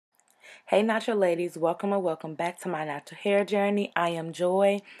Hey natural ladies, welcome or welcome back to my natural hair journey. I am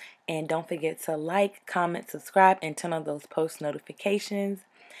Joy, and don't forget to like, comment, subscribe, and turn on those post notifications.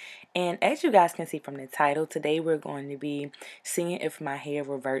 And as you guys can see from the title, today we're going to be seeing if my hair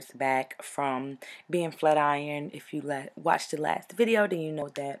reverts back from being flat iron. If you watched the last video, then you know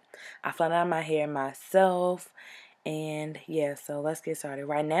that I flat iron my hair myself. And yeah, so let's get started.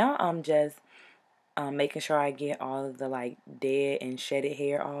 Right now, I'm just making sure I get all of the dead and shedded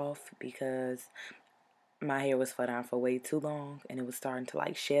hair off because my hair was flat iron for way too long and it was starting to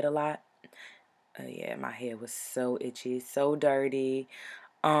shed a lot. Yeah, my hair was so itchy, so dirty.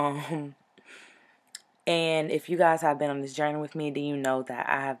 And if you guys have been on this journey with me, then you know that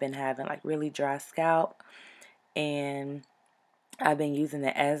I have been having really dry scalp, and I've been using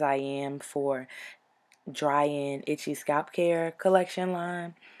the As I Am for dry and itchy scalp care collection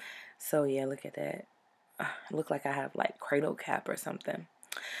line. So yeah, look at that. Look like I have cradle cap or something.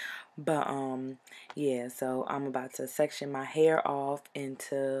 But yeah, so I'm about to section my hair off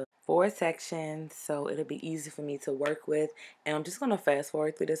into 4 sections so it'll be easy for me to work with. And I'm just gonna fast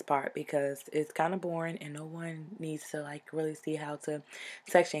forward through this part because it's kind of boring and no one needs to really see how to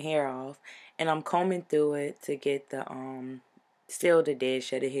section hair off. And I'm combing through it to get the still the dead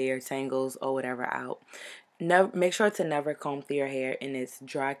shedded hair, tangles or whatever out. Make sure to never comb through your hair in its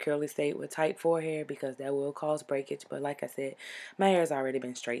dry curly state with tight forehair because that will cause breakage. But like I said, my hair has already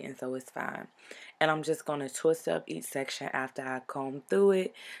been straightened, so it's fine. And I'm just going to twist up each section after I comb through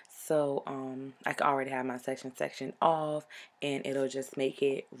it. So I can already have my section off, and it'll just make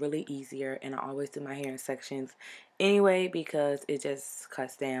it really easier. And I always do my hair in sections anyway because it just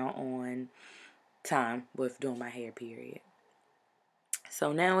cuts down on time with doing my hair, period.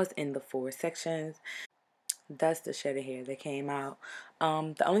 So now it's in the 4 sections. That's the shedded hair that came out.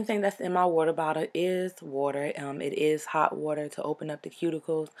 The only thing that's in my water bottle is water. It is hot water to open up the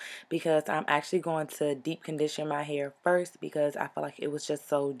cuticles because I'm actually going to deep condition my hair first because I feel like it was just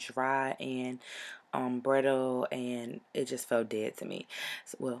so dry and brittle and it just felt dead to me.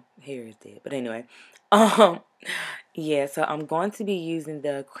 So, well, hair is dead, but anyway. Yeah, so I'm going to be using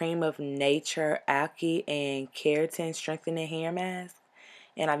the Cream of Nature Algae and Keratin Strengthening Hair Mask.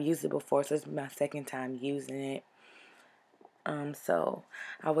 And I've used it before, so this is my second time using it. So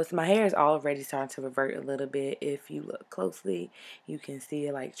my hair is already starting to revert a little bit. If you look closely, you can see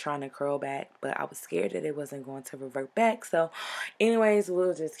it trying to curl back, but I was scared that it wasn't going to revert back. So anyways,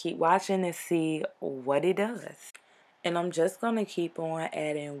 we'll just keep watching and see what it does. And I'm just going to keep on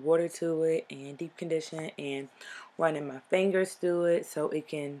adding water to it and deep condition and running my fingers through it so it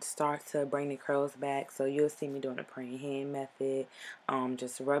can start to bring the curls back. So you'll see me doing a praying hand method,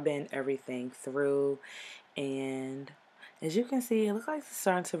 just rubbing everything through. And as you can see, it looks like it's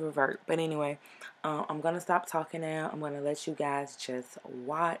starting to revert. But anyway, I'm going to stop talking now. I'm going to let you guys just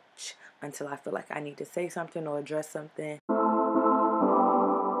watch until I feel like I need to say something or address something.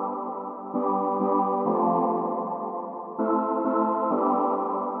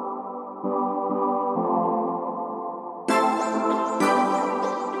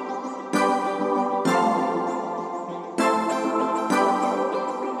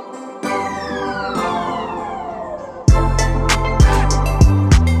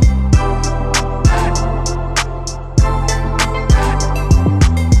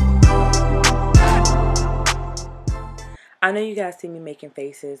 I know you guys see me making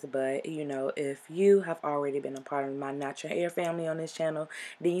faces, but you know, if you have already been a part of my natural hair family on this channel,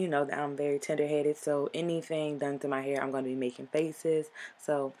 then you know that I'm very tender-headed. So anything done to my hair, I'm going to be making faces.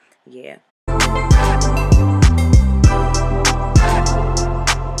 So yeah.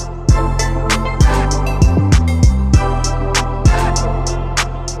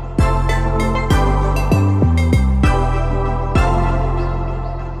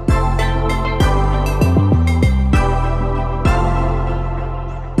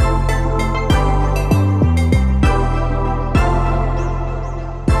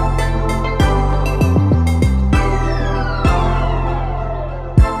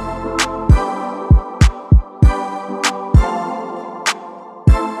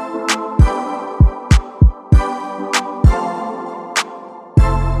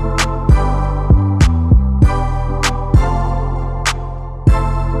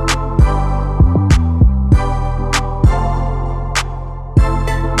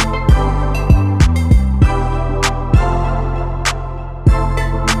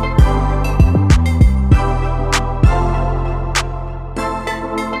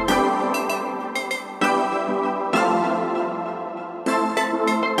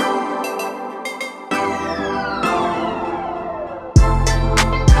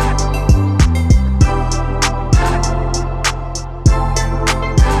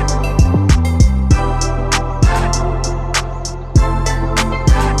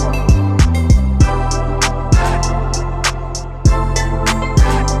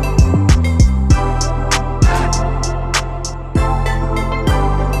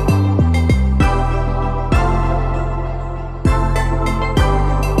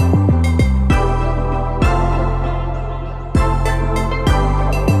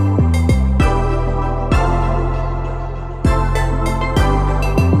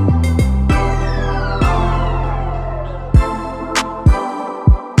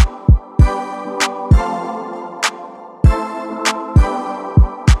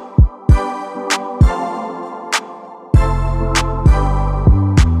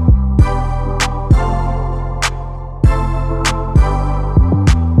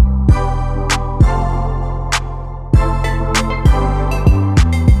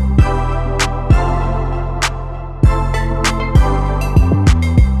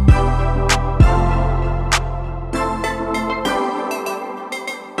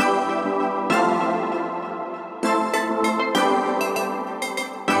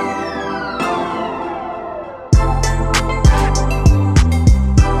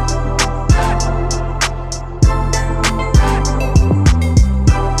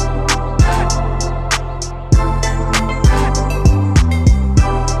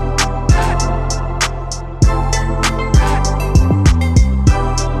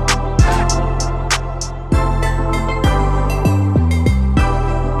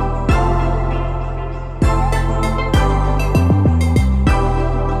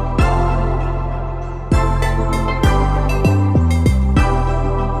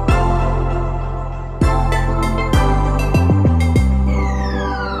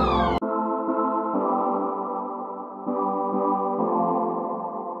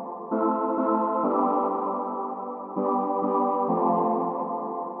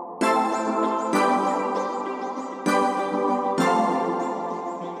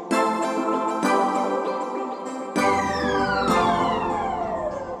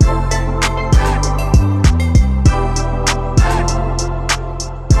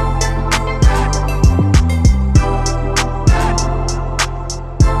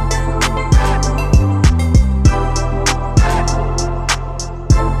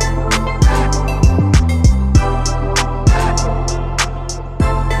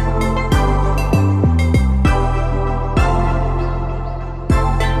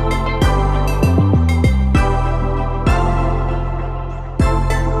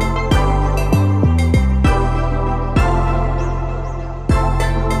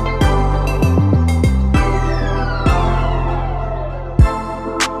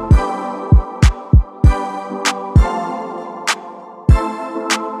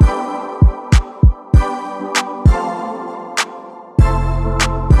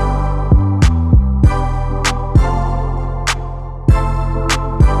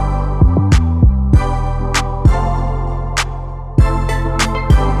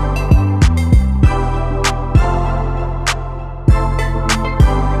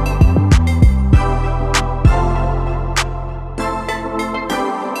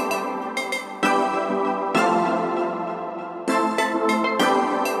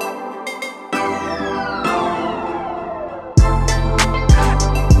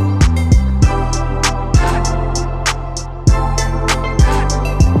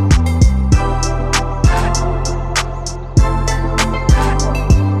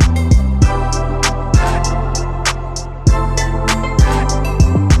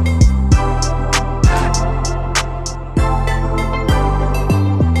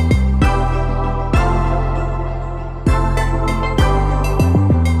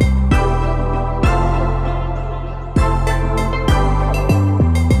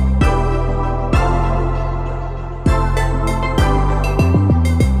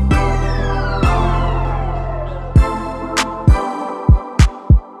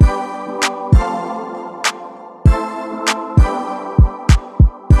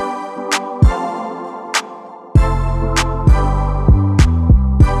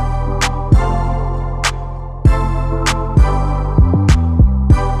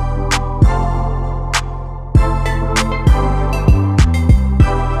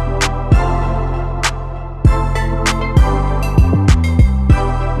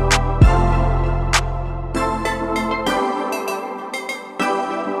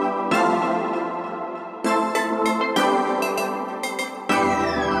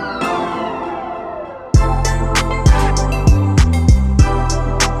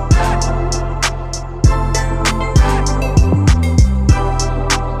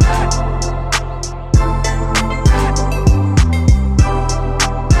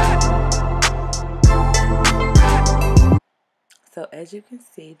 So as you can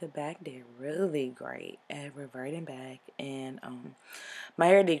see, the back did really great at reverting back, and my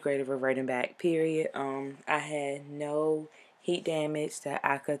hair did great at reverting back, period. I had no heat damage that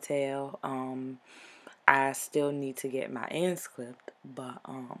I could tell. I still need to get my ends clipped, but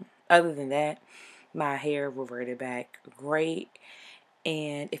other than that, my hair reverted back great.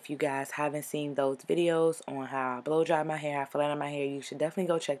 And if you guys haven't seen those videos on how I blow dry my hair, how I flat iron my hair, you should definitely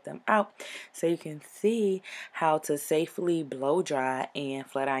go check them out so you can see how to safely blow dry and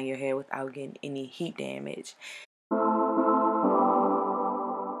flat iron your hair without getting any heat damage.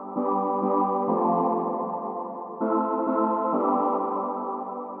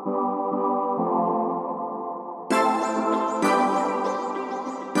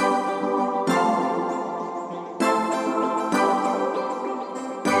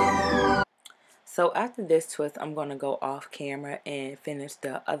 So after this twist, I'm going to go off camera and finish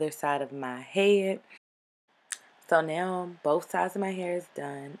the other side of my head. So now both sides of my hair is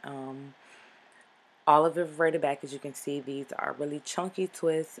done. All of it reverted back. As you can see, these are really chunky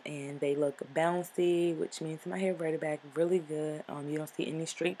twists and they look bouncy, which means my hair reverted back really good. You don't see any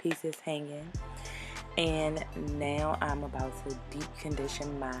straight pieces hanging. And now I'm about to deep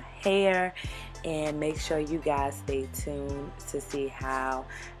condition my hair, and make sure you guys stay tuned to see how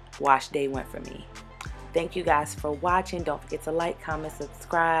wash day went for me. Thank you guys for watching. Don't forget to like, comment,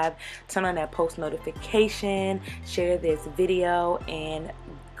 subscribe, turn on that post notification, share this video, and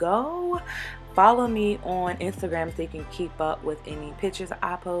go follow me on Instagram so you can keep up with any pictures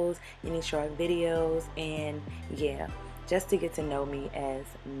I post, any short videos, and yeah, just to get to know me as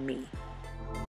me.